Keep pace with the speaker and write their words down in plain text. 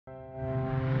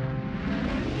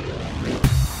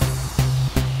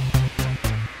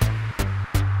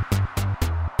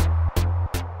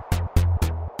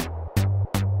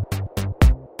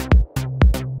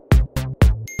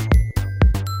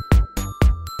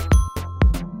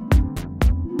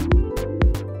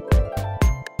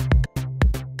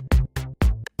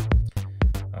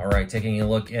taking a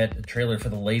look at the trailer for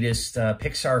the latest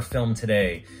Pixar film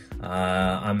today.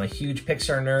 I'm a huge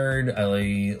Pixar nerd.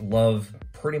 I love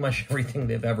pretty much everything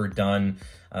they've ever done,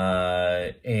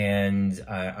 and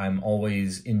I'm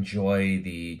always enjoy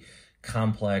the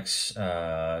complex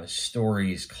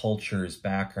stories, cultures,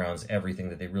 backgrounds, everything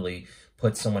that they really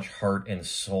put so much heart and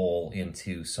soul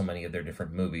into so many of their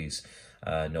different movies.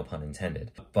 No pun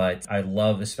intended. But I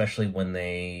love especially when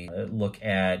they look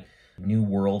at new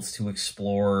worlds to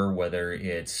explore, whether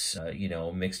it's,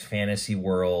 mixed fantasy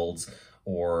worlds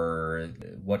or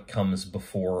what comes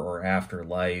before or after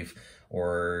life,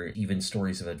 or even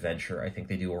stories of adventure. I think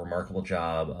they do a remarkable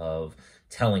job of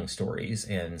telling stories,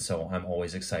 and so I'm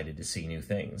always excited to see new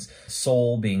things.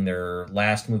 Soul being their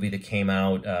last movie that came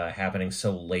out, happening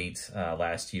so late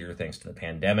last year thanks to the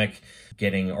pandemic,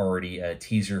 getting already a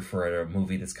teaser for a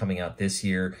movie that's coming out this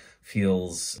year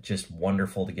feels just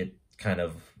wonderful to get kind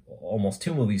of almost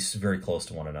two movies very close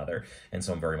to one another, and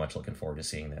so I'm very much looking forward to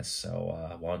seeing this.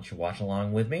 So why don't you watch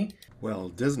along with me? Well,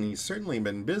 Disney's certainly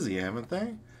been busy, haven't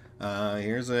they?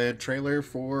 Here's a trailer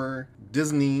for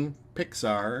Disney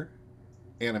Pixar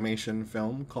animation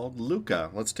film called Luca.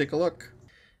 Let's take a look.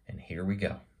 And here we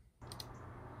go.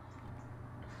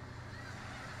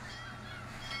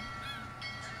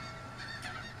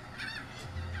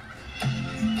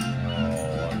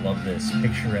 Oh, I love this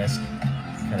picturesque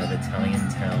kind of Italian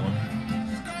town.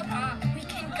 We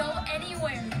can go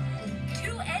anywhere,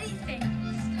 do anything.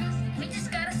 We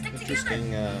just gotta stick Interesting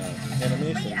together.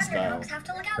 animation style. Underdogs have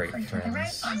to look out Great for each other,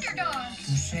 right? friends.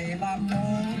 Underdogs.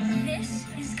 This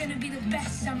is gonna be the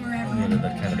best summer A ever. little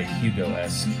bit kind of a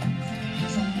Hugo-esque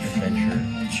adventure.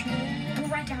 We'll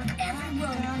ride down every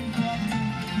road.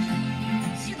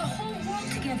 See the whole world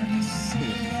together.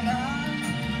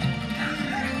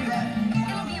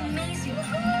 It'll be amazing.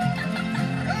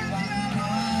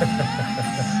 I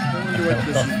wonder what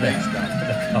this is based on.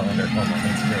 The color, oh my,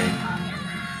 that's great.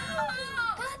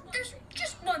 But there's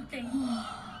just one thing.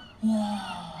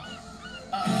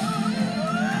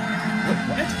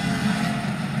 What?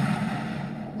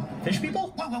 Fish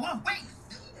people? Whoa, wait!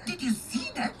 Did you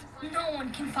see that? No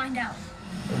one can find out.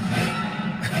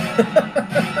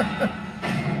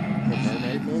 The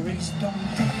mermaid movie?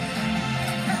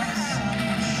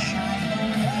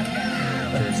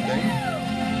 Thursday?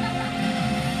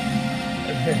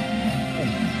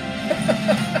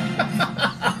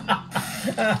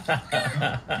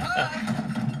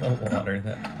 The water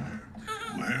that.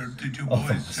 Where did you Oh,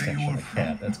 the boys say you mustache on were the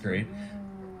cat. from? That's great.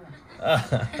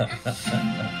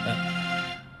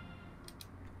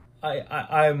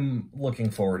 I'm looking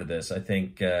forward to this. I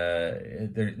think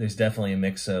there's definitely a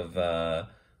mix of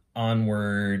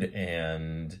Onward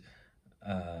and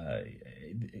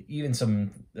even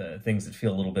some things that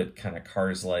feel a little bit kind of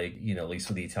Cars-like, at least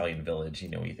with the Italian Village, you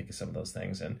think of some of those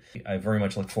things. And I very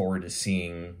much look forward to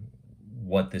seeing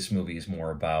what this movie is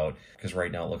more about, because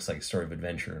right now it looks like a story of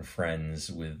adventure and friends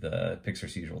with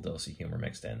Pixar's usual dose of humor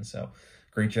mixed in. So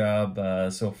great job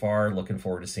so far. Looking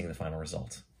forward to seeing the final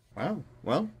result. Wow.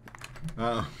 Well,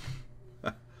 I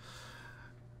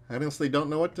honestly don't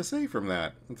know what to say from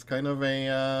that. It's kind of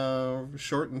a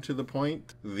short and to the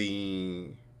point. The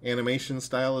animation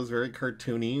style is very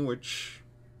cartoony, which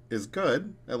is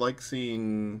good. I like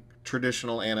seeing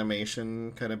traditional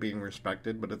animation kind of being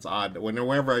respected, but it's odd.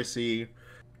 Whenever I see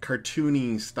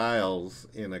cartoony styles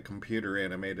in a computer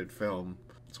animated film,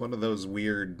 it's one of those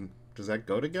weird, does that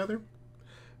go together?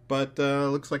 But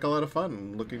looks like a lot of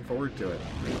fun. Looking forward to it.